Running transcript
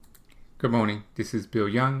Good morning, this is Bill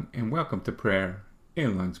Young, and welcome to Prayer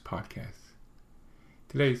and Lunch Podcast.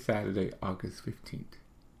 Today is Saturday, August 15th,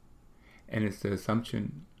 and it's the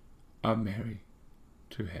Assumption of Mary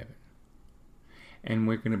to heaven. And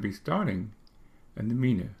we're going to be starting a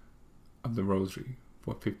novena of the Rosary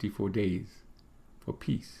for 54 days for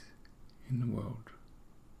peace in the world.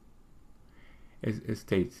 It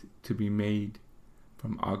states to be made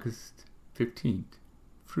from August 15th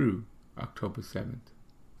through October 7th.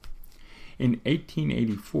 In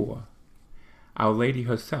 1884, Our Lady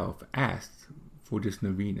herself asked for this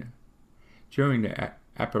novena during the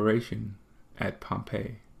apparition at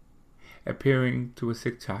Pompeii, appearing to a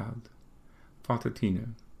sick child. Faustina,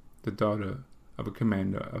 the daughter of a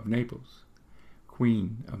commander of Naples,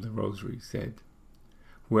 Queen of the Rosary, said,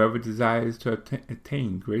 "Whoever desires to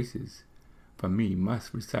attain graces from me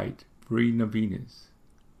must recite 3 novenas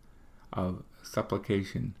of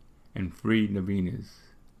supplication and 3 novenas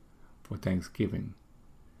for thanksgiving,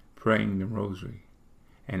 praying the Rosary,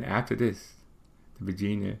 and after this,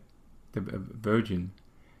 the Virgin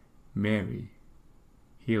Mary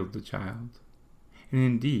healed the child." And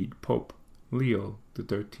indeed, Pope Leo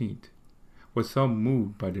XIII was so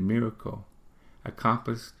moved by the miracle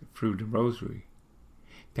accomplished through the Rosary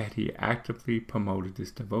that he actively promoted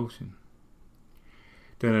this devotion.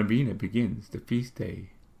 The novena begins the feast day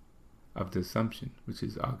of the Assumption, which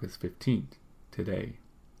is August 15th, today,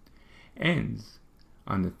 ends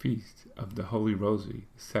on the feast of the Holy Rosary,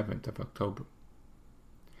 the 7th of October.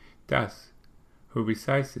 Thus, who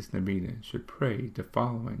recites this novena should pray the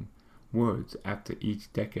following words after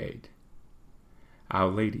each decade: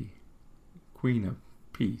 Our Lady, Queen of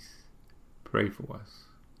Peace, pray for us.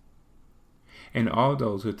 And all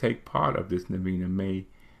those who take part of this novena may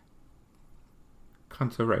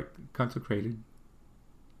consecrate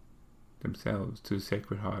themselves to the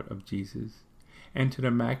Sacred Heart of Jesus and to the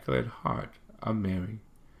Immaculate Heart of Mary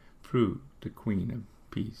through the Queen of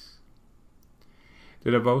Peace.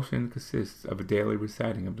 The devotion consists of a daily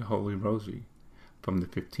reciting of the Holy Rosary from the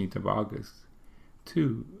 15th of August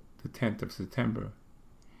to the 10th of September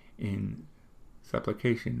in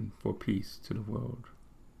supplication for peace to the world,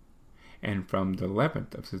 and from the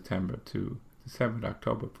 11th of September to the 7th of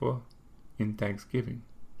October in thanksgiving.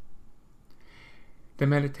 The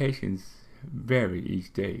meditations vary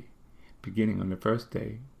each day, beginning on the first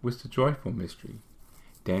day with the joyful mystery,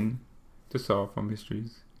 then the sorrowful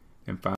mysteries, and finally